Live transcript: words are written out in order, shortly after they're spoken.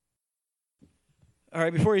All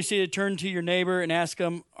right, before you see it, turn to your neighbor and ask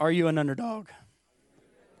them, are you an underdog?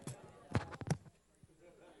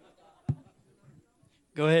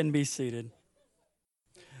 Go ahead and be seated.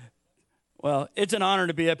 Well, it's an honor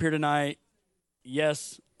to be up here tonight.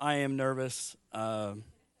 Yes, I am nervous. I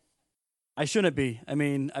shouldn't be. I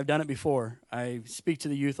mean, I've done it before. I speak to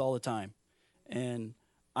the youth all the time. And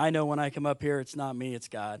I know when I come up here, it's not me, it's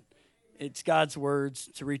God. It's God's words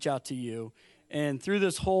to reach out to you. And through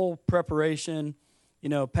this whole preparation,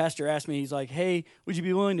 Pastor asked me, he's like, hey, would you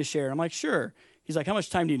be willing to share? I'm like, sure. He's like, how much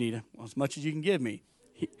time do you need? Well, as much as you can give me.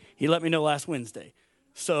 He let me know last Wednesday.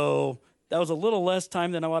 So that was a little less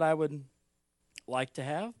time than what I would like to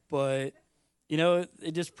have. But,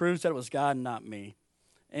 it just proves that it was God and not me.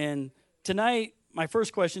 And tonight, my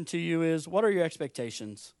first question to you is, what are your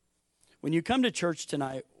expectations? When you come to church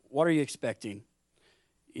tonight, what are you expecting?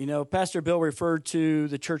 Pastor Bill referred to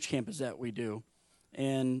the church campus that we do.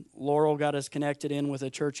 And Laurel got us connected in with a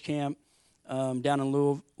church camp down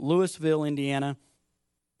in Louisville, Indiana.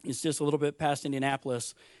 It's just a little bit past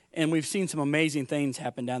Indianapolis. And we've seen some amazing things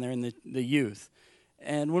happen down there in the youth.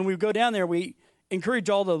 And when we go down there, we encourage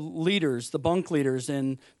all the leaders, the bunk leaders,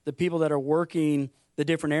 and the people that are working the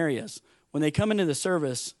different areas, when they come into the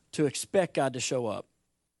service, to expect God to show up.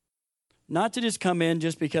 Not to just come in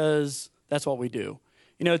just because that's what we do.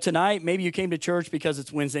 Tonight, maybe you came to church because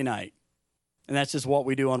it's Wednesday night. And that's just what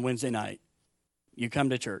we do on Wednesday night. You come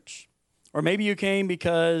to church. Or maybe you came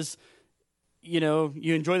because, you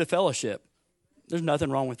enjoy the fellowship. There's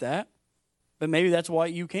nothing wrong with that. But maybe that's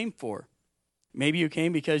what you came for. Maybe you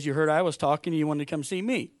came because you heard I was talking and you wanted to come see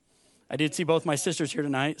me. I did see both my sisters here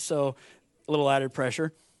tonight, so a little added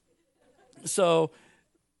pressure.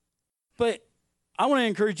 But I want to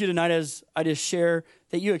encourage you tonight as I just share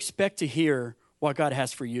that you expect to hear what God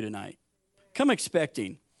has for you tonight. Come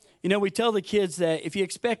expecting. We tell the kids that if you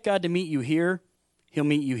expect God to meet you here, he'll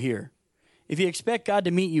meet you here. If you expect God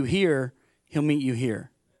to meet you here, he'll meet you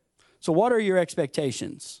here. So what are your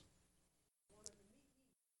expectations?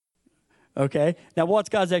 Okay. Now, what's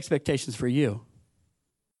God's expectations for you?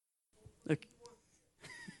 Okay.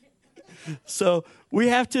 So we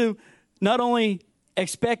have to not only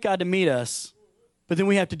expect God to meet us, but then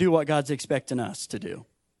we have to do what God's expecting us to do.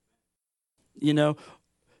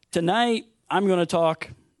 Tonight I'm going to talk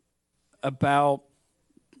about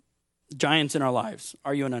giants in our lives.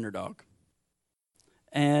 Are you an underdog?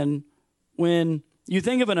 And when you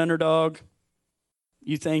think of an underdog,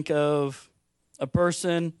 you think of a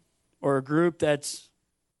person or a group that's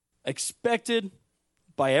expected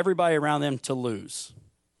by everybody around them to lose.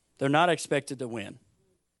 They're not expected to win.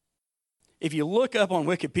 If you look up on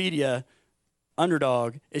Wikipedia,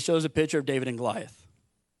 underdog, it shows a picture of David and Goliath.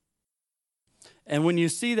 And when you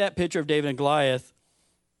see that picture of David and Goliath,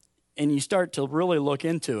 and you start to really look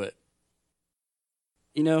into it,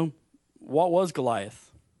 what was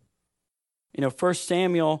Goliath? 1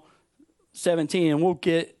 Samuel 17, and we'll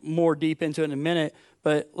get more deep into it in a minute,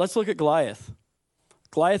 but let's look at Goliath.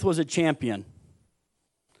 Goliath was a champion.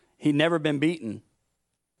 He'd never been beaten,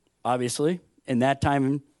 obviously. In that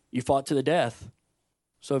time, you fought to the death.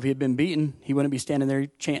 So if he had been beaten, he wouldn't be standing there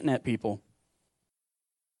chanting at people.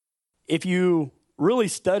 If you really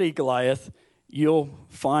study Goliath, you'll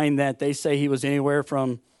find that they say he was anywhere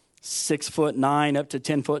from 6'9" up to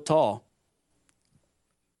 10 foot tall.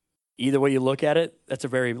 Either way you look at it, that's a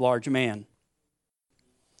very large man.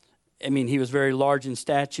 He was very large in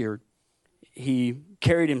stature. He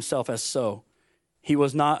carried himself as so. He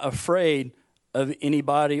was not afraid of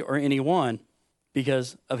anybody or anyone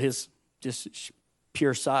because of his just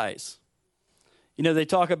pure size. They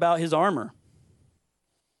talk about his armor.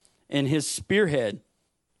 And his spearhead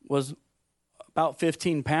was about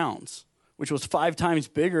 15 pounds, which was 5 times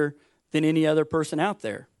bigger than any other person out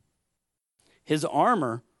there. His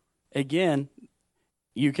armor, again,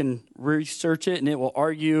 you can research it and it will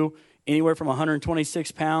argue anywhere from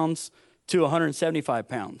 126 pounds to 175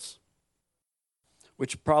 pounds,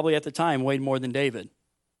 which probably at the time weighed more than David,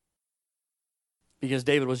 because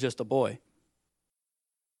David was just a boy.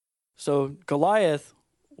 So Goliath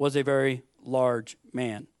was a very large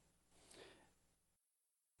man.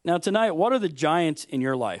 Now tonight, what are the giants in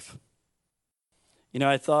your life?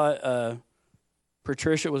 I thought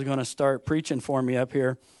Patricia was going to start preaching for me up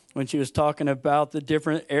here when she was talking about the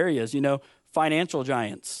different areas, financial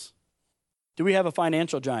giants. Do we have a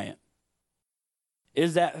financial giant?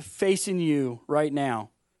 Is that facing you right now?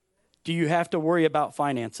 Do you have to worry about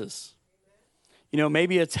finances?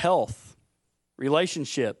 Maybe it's health,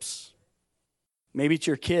 relationships. Maybe it's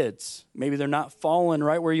your kids. Maybe they're not falling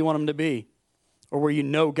right where you want them to be or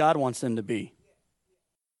where God wants them to be.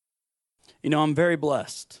 I'm very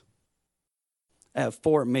blessed. I have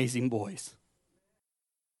 4 amazing boys.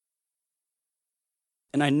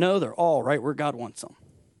 And I know they're all right where God wants them,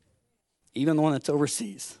 even the one that's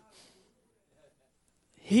overseas.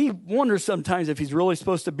 He wonders sometimes if he's really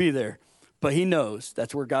supposed to be there, but he knows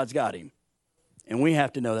that's where God's got him. And we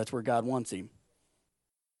have to know that's where God wants him.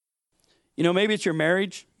 You know, maybe it's your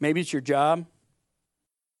marriage, maybe it's your job.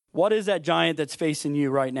 What is that giant that's facing you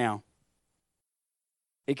right now?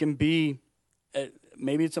 It can be,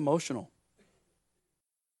 maybe it's emotional.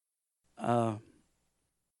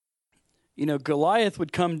 You know, Goliath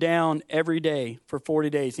would come down every day for 40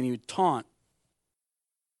 days, and he would taunt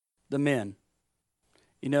the men.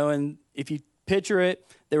 You know, and if you picture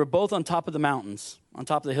it, they were both on top of the mountains, on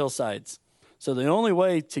top of the hillsides. So the only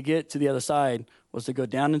way to get to the other side was to go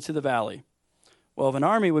down into the valley. Well, if an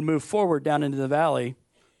army would move forward down into the valley,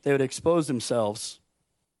 they would expose themselves,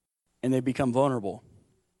 and they'd become vulnerable.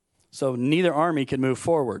 So neither army could move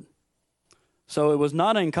forward. So it was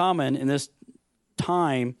not uncommon in this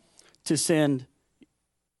time to send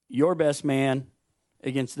your best man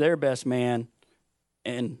against their best man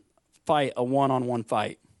and fight a one-on-one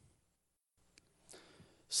fight.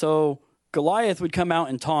 So Goliath would come out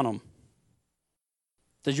and taunt him.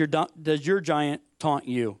 Does your giant taunt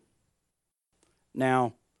you?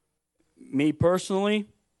 Now, me personally,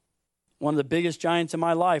 one of the biggest giants in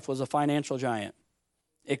my life was a financial giant.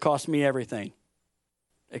 It cost me everything,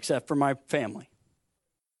 except for my family.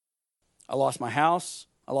 I lost my house.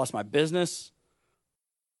 I lost my business.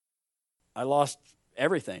 I lost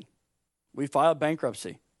everything. We filed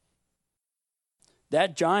bankruptcy.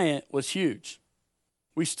 That giant was huge.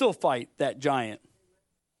 We still fight that giant.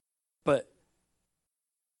 But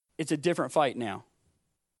it's a different fight now.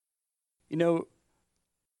 You know,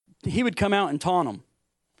 he would come out and taunt them.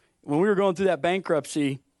 When we were going through that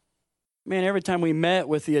bankruptcy, man, every time we met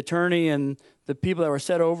with the attorney and the people that were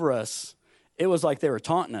set over us, it was like they were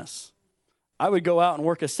taunting us. I would go out and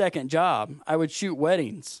work a second job. I would shoot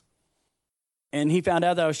weddings. And he found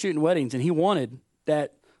out that I was shooting weddings, and he wanted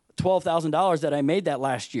that $12,000 that I made that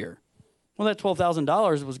last year. Well, that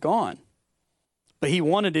 $12,000 was gone. But he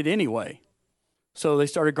wanted it anyway. So they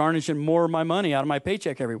started garnishing more of my money out of my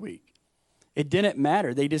paycheck every week. It didn't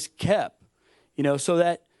matter. They just kept. You know, so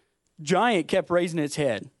that giant kept raising its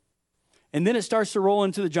head. And then it starts to roll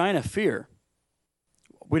into the giant of fear.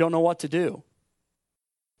 We don't know what to do.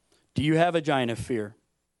 Do you have a giant of fear?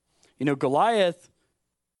 You know, Goliath,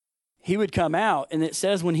 he would come out, and it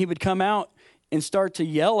says when he would come out and start to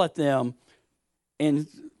yell at them and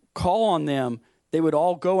call on them, they would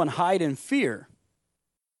all go and hide in fear.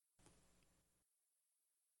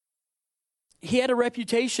 He had a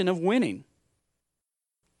reputation of winning.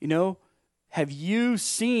 You know, have you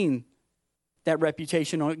seen that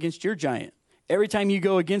reputation against your giant? Every time you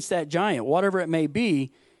go against that giant, whatever it may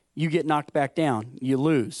be, you get knocked back down. You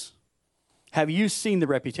lose. Have you seen the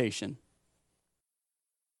reputation?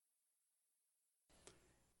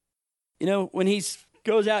 You know, when he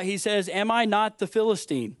goes out, he says, "Am I not the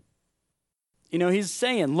Philistine?" You know, he's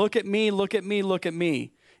saying, look at me, look at me, look at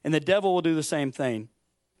me. And the devil will do the same thing.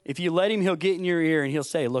 If you let him, he'll get in your ear and he'll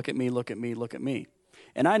say, look at me, look at me, look at me.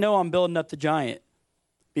 And I know I'm building up the giant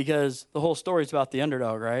because the whole story is about the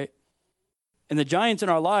underdog, right? And the giants in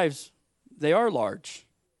our lives, they are large.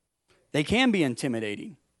 They can be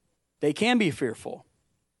intimidating. They can be fearful.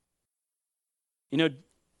 You know,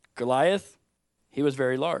 Goliath, he was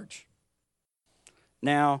very large.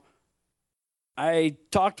 Now, I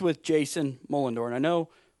talked with Jason Mullendor, and I know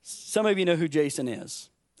some of you know who Jason is.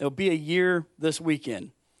 It'll be a year this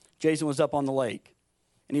weekend. Jason was up on the lake,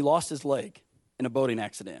 and he lost his leg in a boating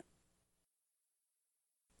accident.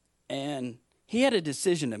 And he had a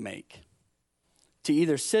decision to make, to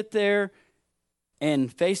either sit there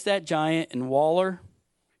and face that giant and waller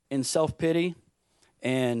in self-pity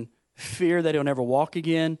and fear that he'll never walk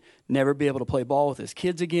again, never be able to play ball with his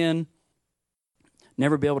kids again,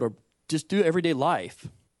 never be able to just do everyday life.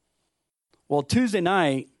 Well, Tuesday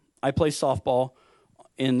night, I play softball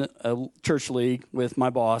in a church league with my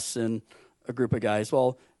boss and a group of guys.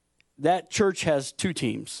 Well, that church has 2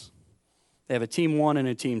 teams. They have a team 1 and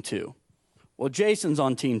a team 2. Well, Jason's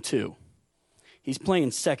on team 2. He's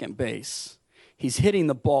playing second base. He's hitting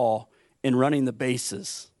the ball and running the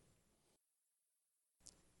bases.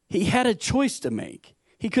 He had a choice to make.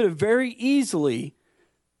 He could have very easily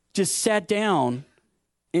just sat down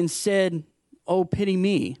and said, "Oh, pity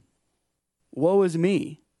me. Woe is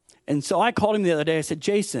me." And so I called him the other day. I said,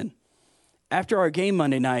 "Jason, after our game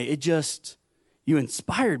Monday night, you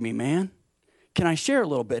inspired me, man. Can I share a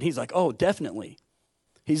little bit?" He's like, "Oh, definitely."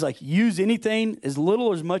 He's like, "Use anything, as little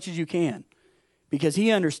or as much as you can," because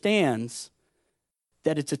he understands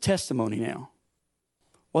that it's a testimony now.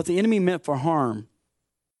 what the enemy meant for harm,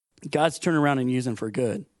 God's turning around and using for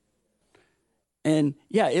good. And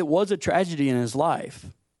yeah, it was a tragedy in his life,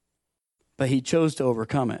 but he chose to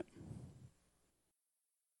overcome it.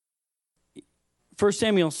 1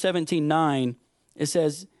 Samuel 17:9, it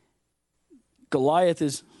says, Goliath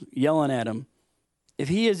is yelling at him, if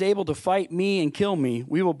he is able to fight me and kill me,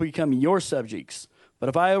 we will become your subjects. But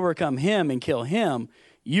if I overcome him and kill him,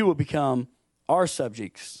 you will become our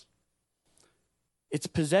subjects. It's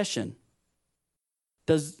possession.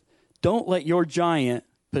 Don't let your giant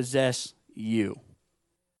possess you.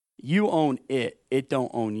 You own it. It don't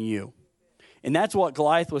own you. And that's what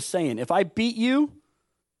Goliath was saying. If I beat you,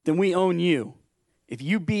 then we own you. If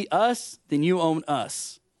you beat us, then you own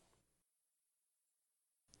us.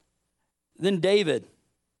 Then David,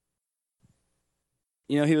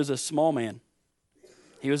 he was a small man.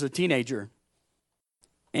 He was a teenager.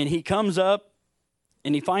 And he comes up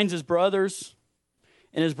and he finds his brothers.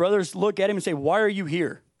 And his brothers look at him and say, why are you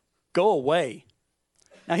here? Go away.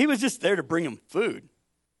 Now, he was just there to bring him food.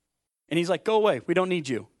 And he's like, go away. We don't need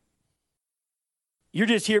you. You're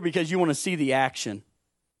just here because you want to see the action.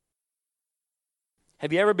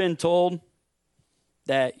 Have you ever been told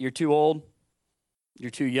that you're too old, you're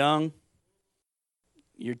too young,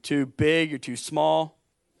 you're too big, you're too small,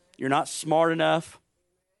 you're not smart enough?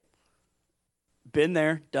 Been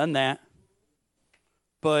there, done that.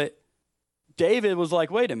 But David was like,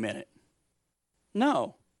 wait a minute.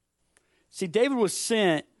 No. See, David was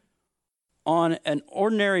sent on an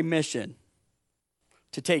ordinary mission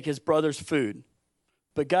to take his brother's food.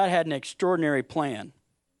 But God had an extraordinary plan.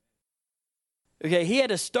 Okay, he had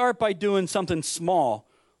to start by doing something small,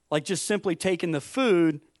 like just simply taking the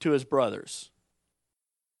food to his brothers.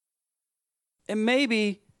 And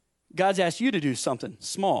maybe God's asked you to do something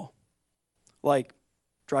small, like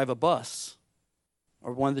drive a bus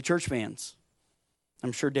or one of the church vans.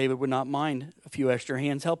 I'm sure David would not mind a few extra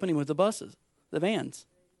hands helping him with the buses, the vans.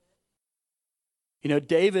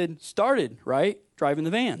 David started, right, driving the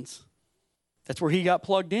vans. That's where he got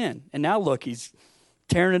plugged in. And now look, he's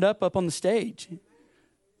tearing it up on the stage.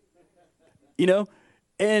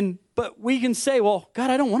 But we can say, well, God,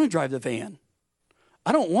 I don't want to drive the van.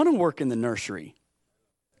 I don't want to work in the nursery.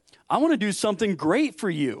 I want to do something great for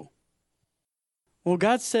you. Well,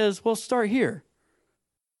 God says, well, start here.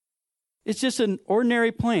 It's just an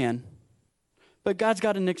ordinary plan, but God's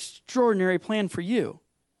got an extraordinary plan for you.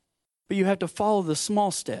 But you have to follow the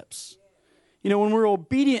small steps. When we're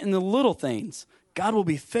obedient in the little things, God will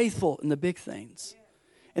be faithful in the big things.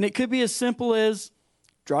 And it could be as simple as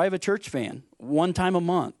drive a church van one time a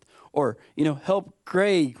month, or, help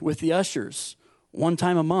Greg with the ushers one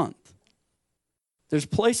time a month. There's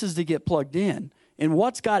places to get plugged in. And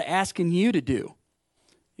what's God asking you to do?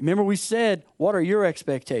 Remember we said, what are your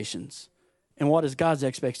expectations? And what is God's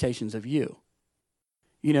expectations of you?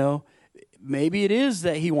 Maybe it is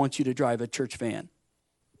that he wants you to drive a church van,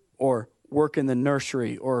 or work in the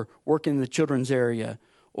nursery, or work in the children's area,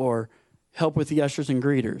 or help with the ushers and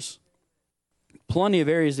greeters. Plenty of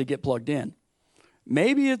areas to get plugged in.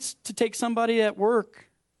 Maybe it's to take somebody at work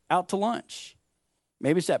out to lunch.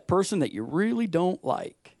 Maybe it's that person that you really don't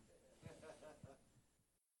like.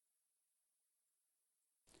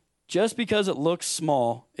 Just because it looks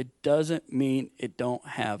small, it doesn't mean it don't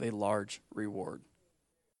have a large reward.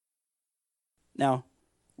 Now,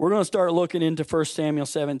 we're going to start looking into 1 Samuel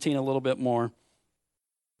 17 a little bit more.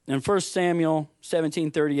 In 1 Samuel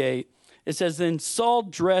 17:38, it says, then Saul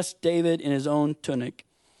dressed David in his own tunic.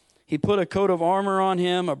 He put a coat of armor on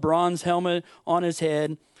him, a bronze helmet on his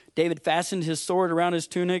head. David fastened his sword around his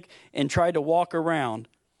tunic and tried to walk around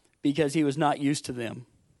because he was not used to them.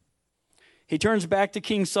 He turns back to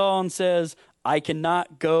King Saul and says, I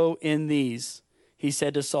cannot go in these, he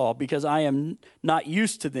said to Saul, because I am not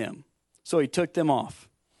used to them. So he took them off.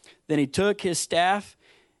 Then he took his staff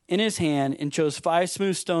in his hand and chose 5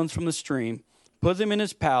 smooth stones from the stream, put them in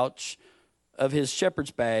his pouch of his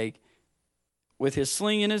shepherd's bag, with his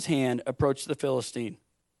sling in his hand, approached the Philistine.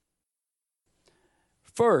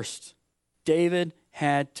 First, David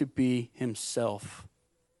had to be himself.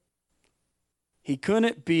 He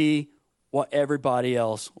couldn't be what everybody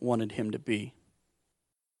else wanted him to be.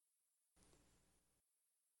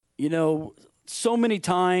 So many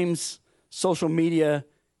times social media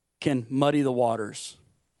can muddy the waters.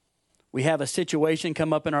 We have a situation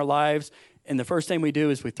come up in our lives, and the first thing we do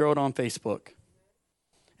is we throw it on Facebook.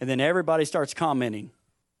 And then everybody starts commenting.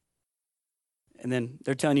 And then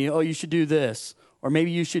they're telling you, oh, you should do this, or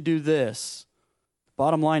maybe you should do this.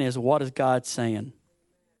 Bottom line is, what is God saying?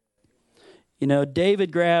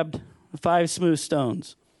 David grabbed 5 smooth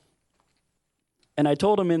stones. And I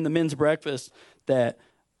told him in the men's breakfast that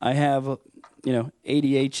I have,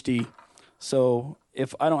 ADHD. So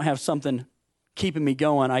if I don't have something keeping me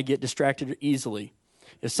going, I get distracted easily.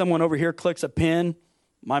 If someone over here clicks a pen,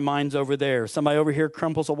 my mind's over there. Somebody over here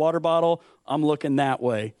crumples a water bottle, I'm looking that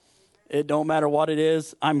way. It don't matter what it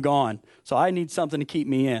is, I'm gone. So I need something to keep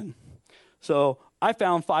me in. So I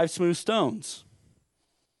found 5 smooth stones.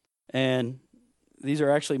 And these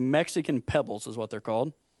are actually Mexican pebbles is what they're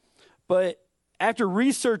called. But after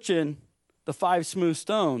researching the 5 smooth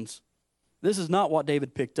stones, this is not what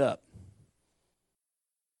David picked up.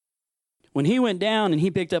 When he went down and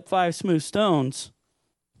he picked up 5 smooth stones,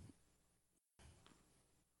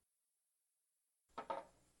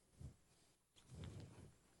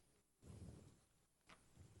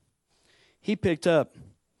 he picked up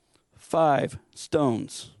 5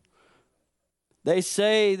 stones. They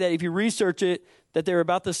say that if you research it, that they're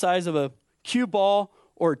about the size of a cue ball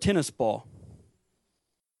or a tennis ball.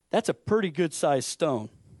 That's a pretty good sized stone.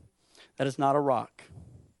 That is not a rock.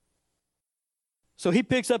 So he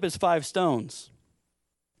picks up his 5 stones.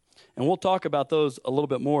 And we'll talk about those a little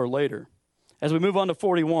bit more later. As we move on to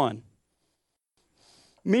 41.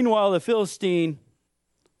 Meanwhile, the Philistine,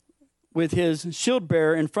 with his shield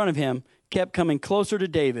bearer in front of him, kept coming closer to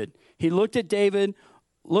David. He looked David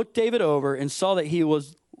over, and saw that he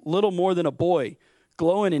was little more than a boy,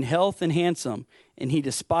 glowing in health and handsome, and he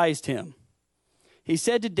despised him. He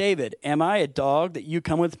said to David, "Am I a dog that you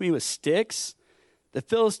come with me with sticks?" The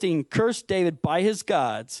Philistine cursed David by his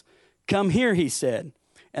gods. "Come here," he said,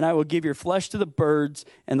 "and I will give your flesh to the birds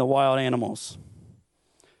and the wild animals."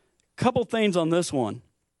 Couple things on this one.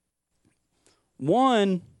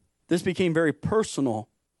 One, this became very personal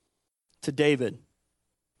to David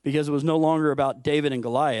because it was no longer about David and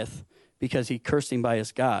Goliath because he cursed him by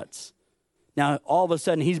his gods. Now, all of a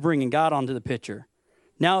sudden, he's bringing God onto the picture.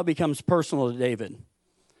 Now it becomes personal to David.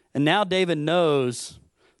 And now David knows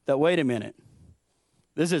that, wait a minute,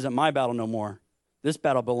 this isn't my battle no more. This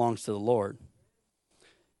battle belongs to the Lord.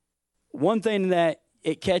 One thing that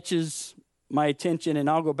it catches my attention, and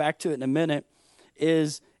I'll go back to it in a minute,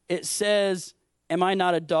 is it says, am I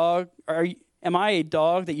not a dog? Am I a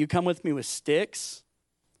dog that you come with me with sticks?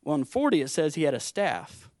 Well, in 40, it says he had a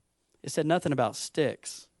staff. It said nothing about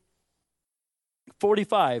sticks.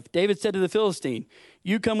 45, David said to the Philistine,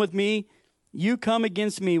 you come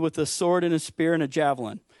against me with a sword and a spear and a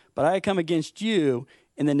javelin, but I come against you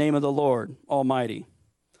in the name of the Lord Almighty.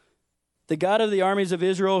 The God of the armies of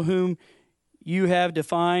Israel, whom you have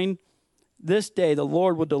defined, this day the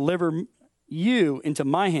Lord will deliver you into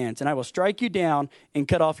my hands, and I will strike you down and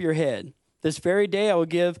cut off your head. This very day I will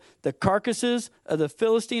give the carcasses of the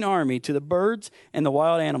Philistine army to the birds and the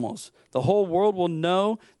wild animals. The whole world will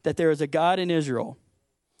know that there is a God in Israel.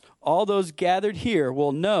 All those gathered here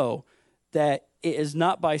will know that it is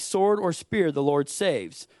not by sword or spear the Lord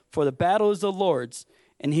saves, for the battle is the Lord's,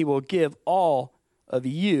 and he will give all of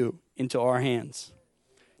you into our hands.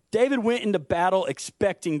 David went into battle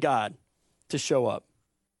expecting God to show up.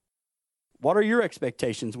 What are your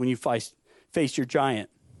expectations when you face your giant?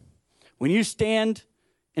 When you stand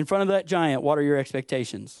in front of that giant, what are your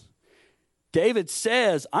expectations? David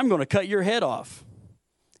says, I'm going to cut your head off.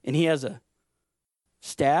 And he has a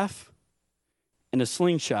staff and a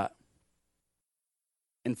slingshot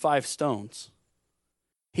and 5 stones.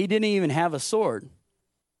 He didn't even have a sword,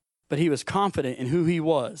 but he was confident in who he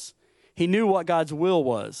was. He knew what God's will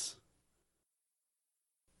was.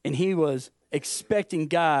 And he was expecting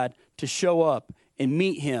God to show up and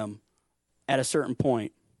meet him at a certain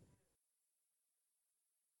point.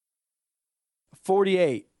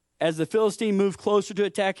 48. As the Philistine moved closer to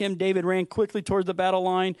attack him, David ran quickly towards the battle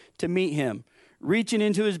line to meet him. Reaching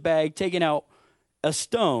into his bag, taking out a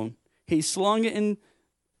stone, he slung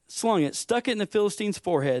it, stuck it in the Philistine's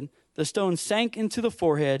forehead. The stone sank into the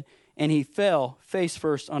forehead, and he fell face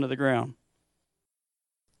first onto the ground.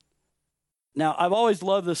 Now, I've always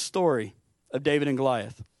loved this story of David and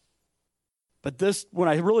Goliath. But this, when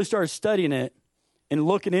I really started studying it and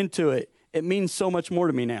looking into it, it means so much more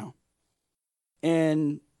to me now.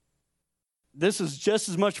 And this is just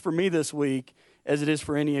as much for me this week as it is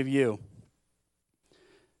for any of you.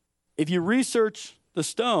 If you research the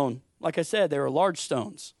stone, like I said, they were large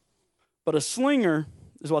stones. But a slinger,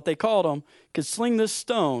 is what they called them, could sling this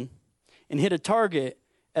stone and hit a target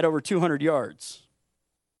at over 200 yards.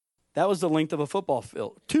 That was the length of a football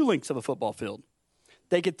field, 2 lengths of a football field.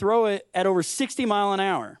 They could throw it at over 60 miles an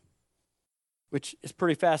hour, which is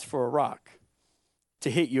pretty fast for a rock, to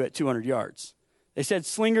hit you at 200 yards. They said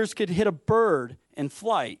slingers could hit a bird in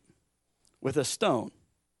flight with a stone.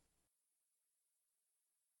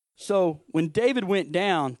 So when David went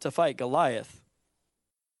down to fight Goliath,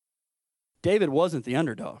 David wasn't the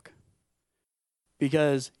underdog,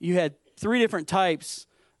 because you had three different types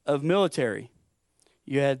of military.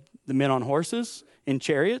 You had the men on horses and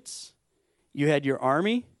chariots. You had your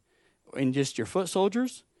army and just your foot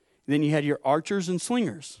soldiers. And then you had your archers and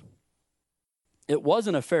slingers. It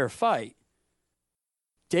wasn't a fair fight.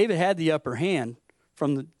 David had the upper hand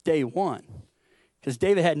from the day one, because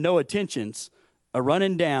David had no intentions of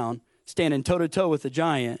running down, standing toe-to-toe with the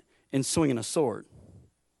giant, and swinging a sword.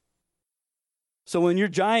 So when your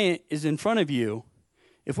giant is in front of you,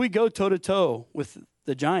 if we go toe-to-toe with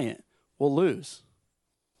the giant, we'll lose.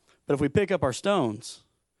 But if we pick up our stones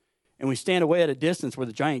and we stand away at a distance where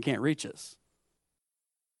the giant can't reach us,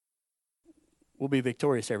 we'll be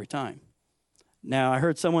victorious every time. Now, I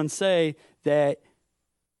heard someone say that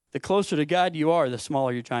the closer to God you are, the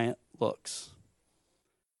smaller your giant looks.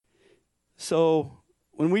 So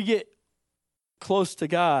when we get close to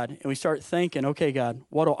God and we start thinking, okay, God,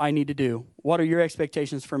 what do I need to do? What are your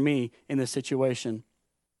expectations for me in this situation?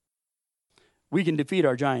 We can defeat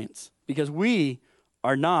our giants, because we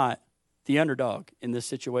are not the underdog in this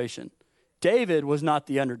situation. David was not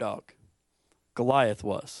the underdog. Goliath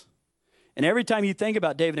was. And every time you think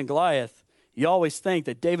about David and Goliath, you always think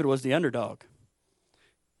that David was the underdog.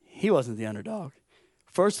 He wasn't the underdog.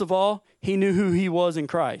 First of all, he knew who he was in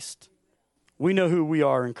Christ. We know who we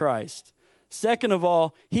are in Christ. Second of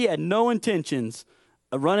all, he had no intentions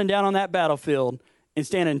of running down on that battlefield and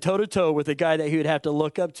standing toe-to-toe with a guy that he would have to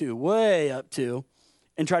look up to, way up to,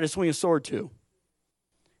 and try to swing a sword to.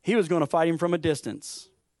 He was going to fight him from a distance.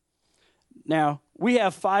 Now, we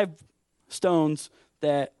have 5 stones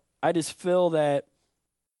that I just feel that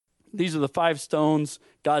these are the 5 stones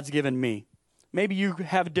God's given me. Maybe you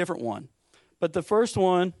have a different one. But the first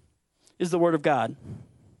one is the Word of God.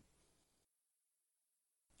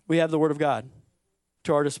 We have the Word of God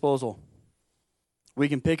to our disposal. We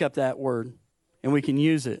can pick up that Word and we can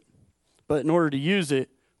use it. But in order to use it,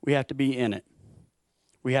 we have to be in it.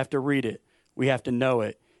 We have to read it. We have to know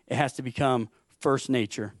it. It has to become first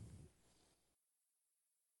nature.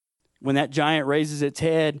 When that giant raises its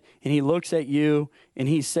head and he looks at you and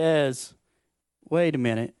he says, wait a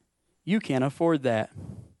minute, you can't afford that.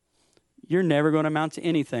 You're never going to amount to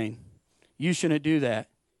anything. You shouldn't do that.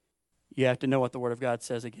 You have to know what the Word of God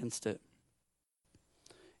says against it.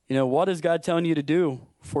 You know, what is God telling you to do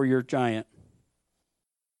for your giant?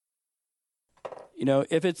 You know,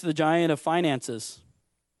 if it's the giant of finances,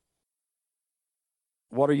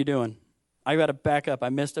 what are you doing? I got to back up. I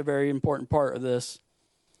missed a very important part of this.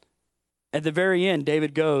 At the very end,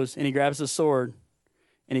 David goes and he grabs his sword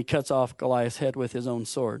and he cuts off Goliath's head with his own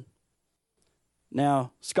sword.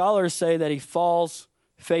 Now, scholars say that he falls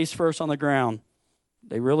face first on the ground.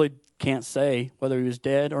 They really can't say whether he was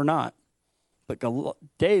dead or not. But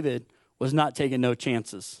David was not taking no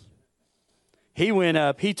chances. He went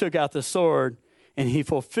up, he took out the sword, and he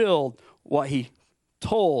fulfilled what he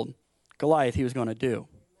told Goliath he was going to do.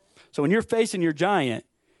 So when you're facing your giant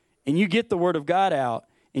and you get the Word of God out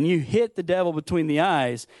and you hit the devil between the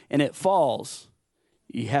eyes and it falls,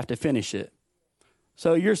 you have to finish it.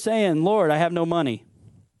 So you're saying, Lord, I have no money.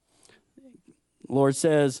 Lord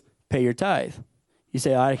says, pay your tithe. You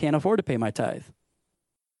say, I can't afford to pay my tithe.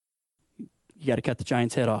 You got to cut the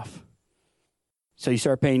giant's head off. So you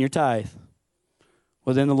start paying your tithe.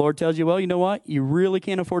 Well, then the Lord tells you, well, you know what? You really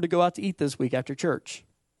can't afford to go out to eat this week after church.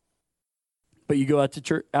 But you go out to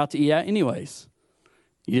church, out to eat out anyways.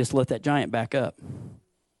 You just let that giant back up.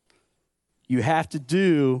 You have to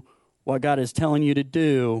do what God is telling you to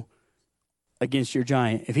do against your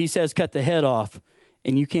giant. If he says cut the head off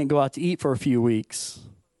and you can't go out to eat for a few weeks,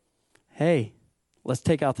 hey, let's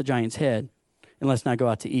take out the giant's head and let's not go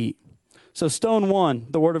out to eat. So stone 1,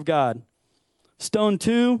 the Word of God. Stone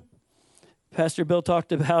 2, Pastor Bill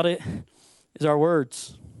talked about it, is our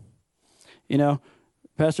words. You know,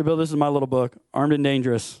 Pastor Bill, this is my little book, Armed and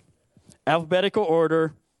Dangerous. Alphabetical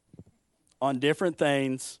order on different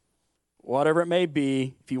things, whatever it may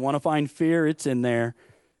be. If you want to find fear, it's in there.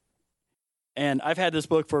 And I've had this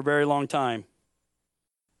book for a very long time.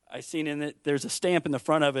 I've seen in it, there's a stamp in the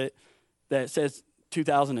front of it that says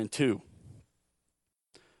 2002.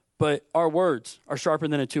 But our words are sharper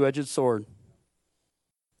than a two-edged sword.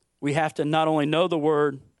 We have to not only know the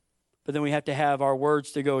Word, but then we have to have our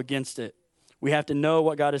words to go against it. We have to know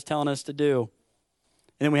what God is telling us to do.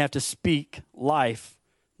 And then we have to speak life,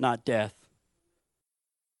 not death.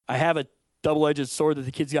 I have a double-edged sword that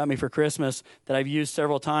the kids got me for Christmas that I've used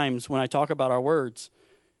several times when I talk about our words.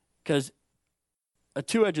 Because a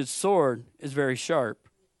two-edged sword is very sharp.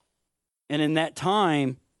 And in that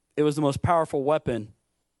time, it was the most powerful weapon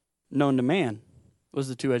known to man, was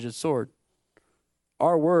the two-edged sword.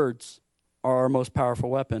 Our words are our most powerful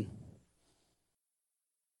weapon.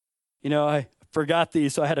 You know, I forgot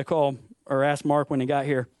these, so I had to call or ask Mark when he got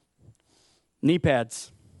here. Knee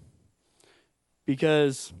pads.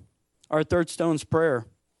 Because our third stone's prayer.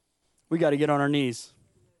 We got to get on our knees.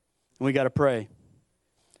 And we got to pray.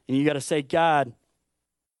 And you got to say, God,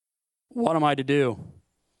 what am I to do?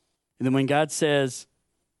 And then when God says,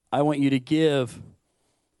 I want you to give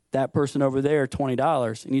that person over there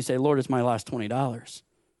 $20, and you say, Lord, it's my last $20.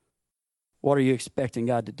 What are you expecting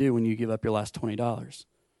God to do when you give up your last $20?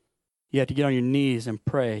 You have to get on your knees and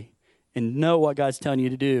pray and know what God's telling you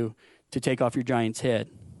to do to take off your giant's head.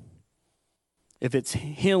 If it's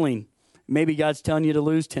healing, maybe God's telling you to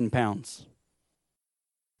lose 10 pounds.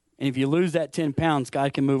 And if you lose that 10 pounds,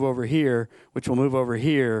 God can move over here, which will move over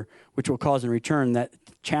here, which will cause in return that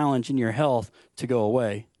challenge in your health to go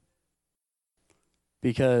away.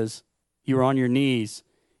 Because you were on your knees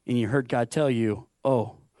and you heard God tell you,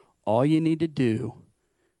 oh, all you need to do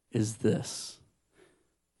is this.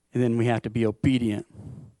 And then we have to be obedient.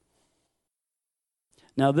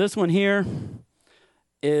 Now, this one here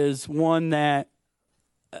is one that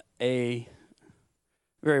a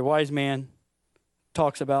very wise man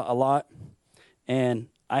talks about a lot. And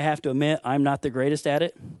I have to admit, I'm not the greatest at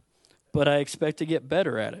it, but I expect to get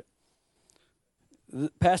better at it.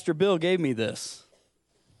 Pastor Bill gave me this.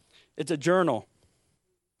 It's a journal.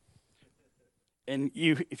 And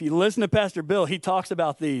if you listen to Pastor Bill, he talks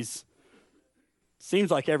about these,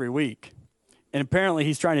 seems like every week. And apparently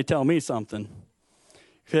he's trying to tell me something,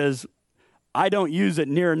 because I don't use it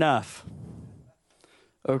near enough.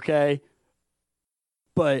 Okay?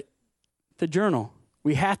 But the journal,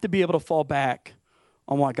 we have to be able to fall back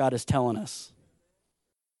on what God is telling us.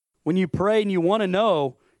 When you pray and you want to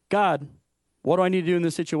know, God, what do I need to do in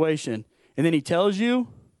this situation? And then he tells you,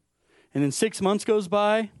 and then 6 months goes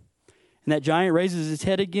by, and that giant raises his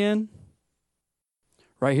head again.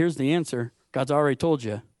 Right, here's the answer. God's already told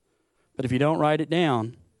you. But if you don't write it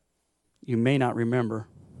down, you may not remember.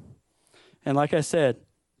 And like I said,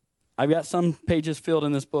 I've got some pages filled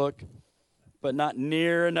in this book, but not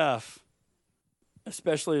near enough,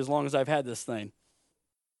 especially as long as I've had this thing.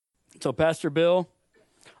 So, Pastor Bill,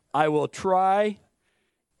 I will try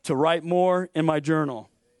to write more in my journal.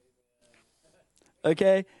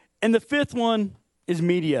 Okay? And the fifth one is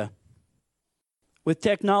media. With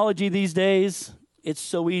technology these days, it's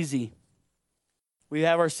so easy. We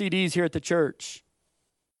have our CDs here at the church.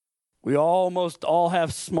 We almost all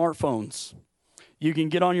have smartphones. You can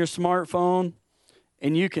get on your smartphone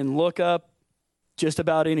and you can look up just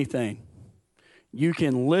about anything. You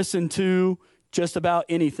can listen to just about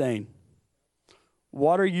anything.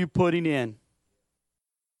 What are you putting in?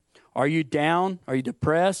 Are you down? Are you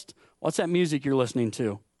depressed? What's that music you're listening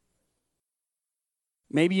to?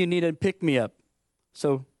 Maybe you need a pick-me-up.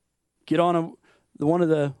 So get on one of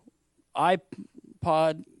the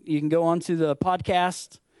iPod. You can go onto the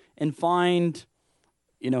podcast and find,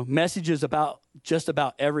 messages about just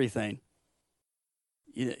about everything.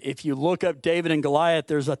 If you look up David and Goliath,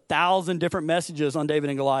 there's 1,000 different messages on David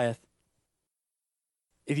and Goliath.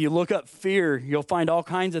 If you look up fear, you'll find all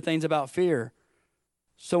kinds of things about fear.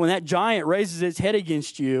 So when that giant raises its head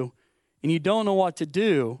against you and you don't know what to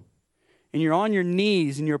do, and you're on your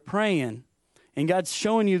knees and you're praying, and God's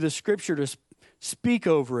showing you the scripture to speak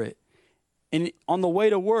over it, and on the way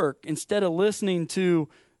to work, instead of listening to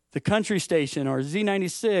the country station or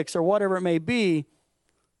Z96 or whatever it may be,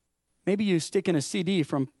 maybe you stick in a CD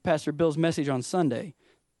from Pastor Bill's message on Sunday,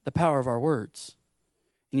 The Power of Our Words,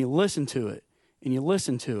 and you listen to it, and you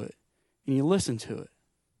listen to it, and you listen to it,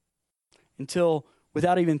 until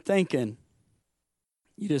without even thinking,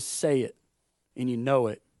 you just say it, and you know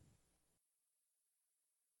it.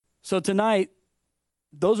 So tonight,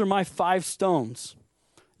 those are my 5 stones.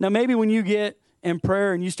 Now, maybe when you get in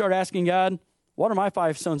prayer and you start asking God, what are my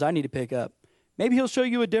 5 stones I need to pick up? Maybe he'll show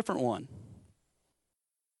you a different one.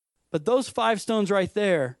 But those 5 stones right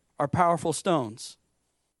there are powerful stones.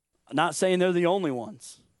 I'm not saying they're the only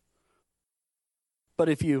ones. But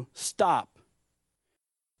if you stop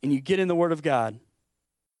and you get in the Word of God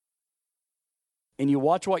and you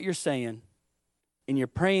watch what you're saying and you're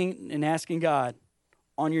praying and asking God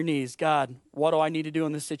on your knees, God, what do I need to do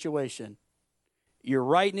in this situation? You're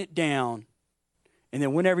writing it down. And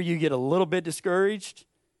then whenever you get a little bit discouraged,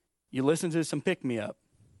 you listen to some pick-me-up.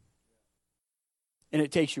 And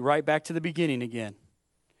it takes you right back to the beginning again.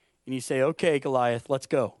 And you say, okay, Goliath, let's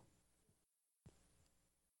go.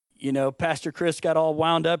 Pastor Chris got all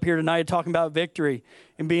wound up here tonight talking about victory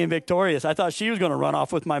and being victorious. I thought she was going to run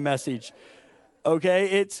off with my message.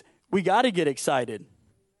 Okay, we got to get excited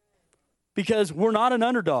because we're not an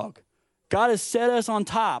underdog. God has set us on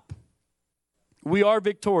top. we are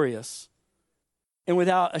victorious. And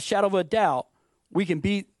without a shadow of a doubt, we can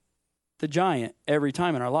beat the giant every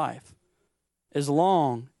time in our life, as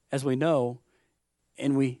long as we know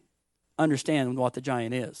and we understand what the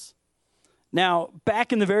giant is. Now,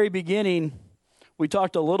 back in the very beginning, we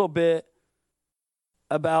talked a little bit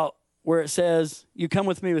about where it says, you come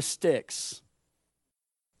with me with sticks.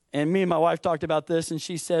 And me and my wife talked about this, and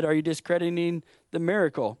she said, are you discrediting the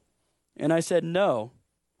miracle? And I said, no,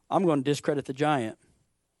 I'm going to discredit the giant.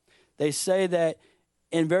 They say that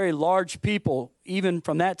in very large people, even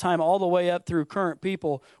from that time all the way up through current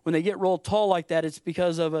people, when they get real tall like that, it's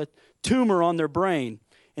because of a tumor on their brain.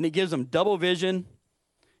 And it gives them double vision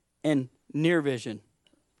and near vision,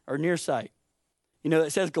 or near sight. You know,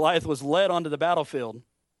 it says Goliath was led onto the battlefield.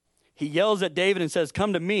 He yells at David and says,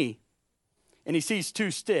 come to me. And he sees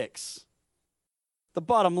 2 sticks. The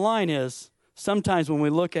bottom line is, sometimes when we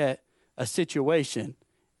look at a situation,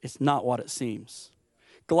 it's not what it seems.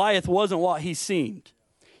 Goliath wasn't what he seemed.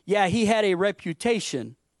 Yeah, he had a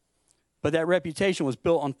reputation, but that reputation was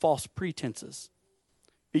built on false pretenses.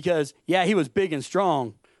 Because, yeah, he was big and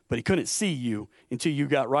strong, but he couldn't see you until you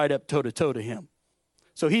got right up toe-to-toe to him.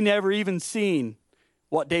 So he never even seen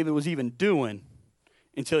what David was even doing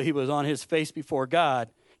until he was on his face before God,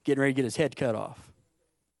 getting ready to get his head cut off.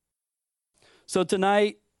 So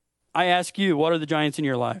tonight, I ask you, what are the giants in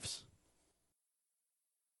your lives?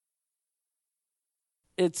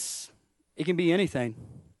 It can be anything.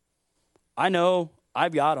 I know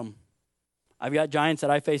I've got them. I've got giants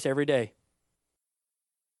that I face every day.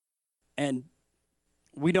 And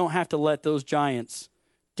we don't have to let those giants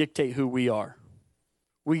dictate who we are.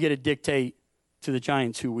 We get to dictate to the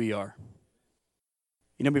giants who we are.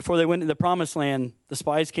 You know, before they went to the promised land, the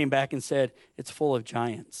spies came back and said, it's full of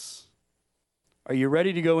giants. Are you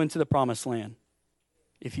ready to go into the promised land?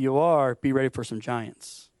 If you are, be ready for some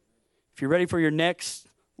giants. If you're ready for your next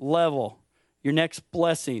level, your next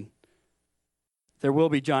blessing, there will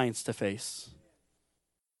be giants to face.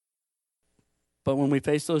 But when we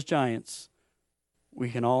face those giants, we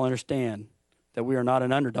can all understand that we are not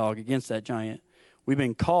an underdog against that giant. We've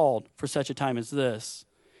been called for such a time as this.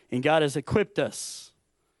 And God has equipped us.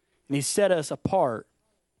 And he set us apart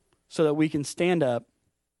so that we can stand up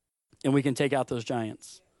and we can take out those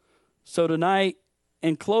giants. So tonight,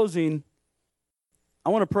 in closing, I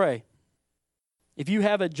want to pray. If you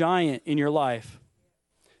have a giant in your life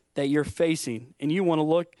that you're facing and you want to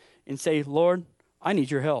look and say, Lord, I need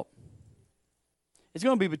your help. It's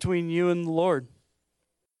going to be between you and the Lord.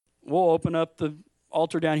 We'll open up the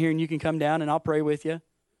altar down here and you can come down and I'll pray with you.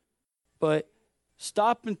 But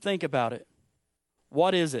stop and think about it.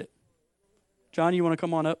 What is it? John, you want to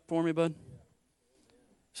come on up for me, bud?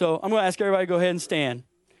 So I'm going to ask everybody to go ahead and stand.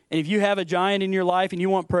 And if you have a giant in your life and you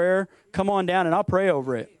want prayer, come on down and I'll pray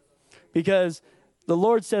over it. Because the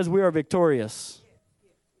Lord says we are victorious.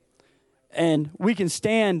 And we can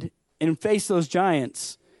stand and face those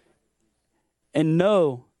giants and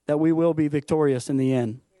know that we will be victorious in the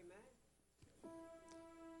end.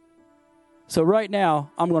 So right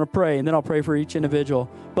now, I'm going to pray, and then I'll pray for each individual.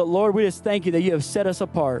 But Lord, we just thank you that you have set us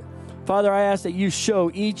apart. Father, I ask that you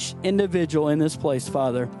show each individual in this place,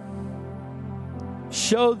 Father.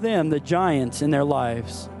 Show them the giants in their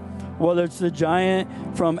lives. Whether it's the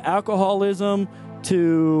giant from alcoholism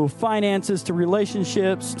to finances to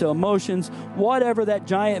relationships to emotions, whatever that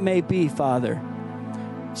giant may be, Father.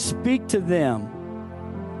 Speak to them.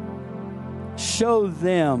 Show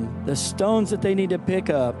them the stones that they need to pick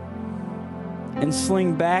up and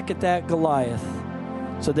sling back at that Goliath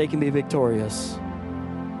so they can be victorious.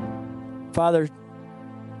 Father,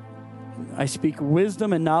 I speak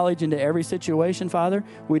wisdom and knowledge into every situation, Father.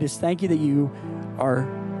 We just thank you that you are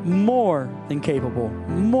more than capable,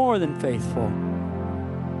 more than faithful,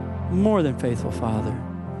 Father.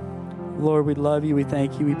 Lord, we love you, we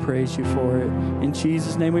thank you, we praise you for it. In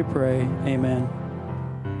Jesus' name we pray, amen.